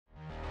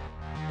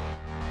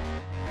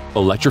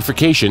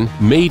Electrification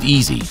made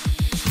easy.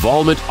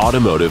 Valmet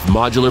Automotive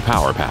Modular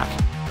Power Pack.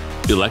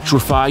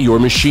 Electrify your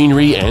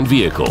machinery and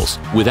vehicles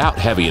without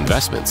heavy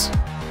investments.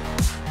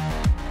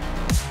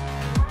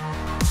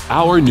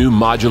 Our new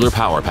Modular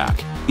Power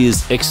Pack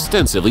is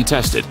extensively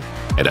tested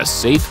and a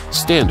safe,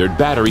 standard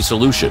battery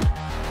solution.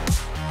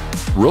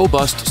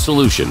 Robust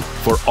solution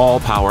for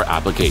all power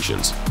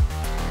applications.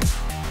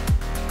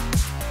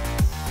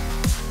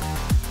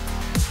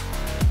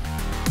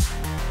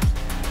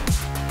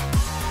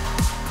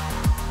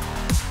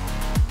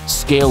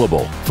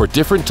 Scalable for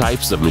different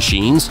types of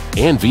machines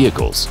and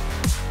vehicles.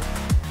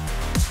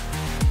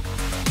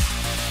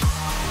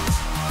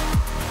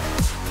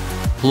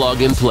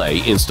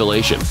 Plug-and-play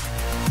installation.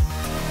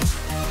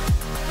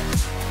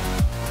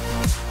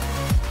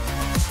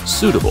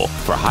 Suitable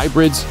for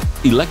hybrids,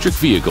 electric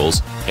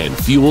vehicles, and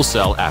fuel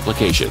cell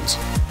applications.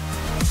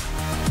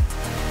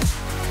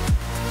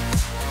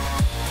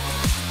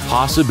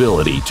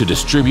 Possibility to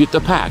distribute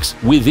the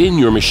packs within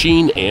your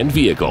machine and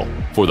vehicle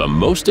for the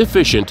most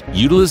efficient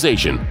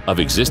utilization of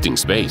existing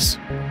space.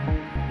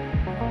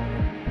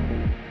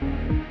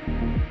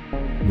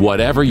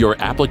 Whatever your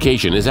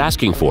application is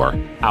asking for,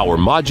 our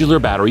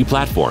modular battery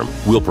platform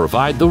will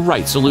provide the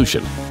right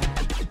solution.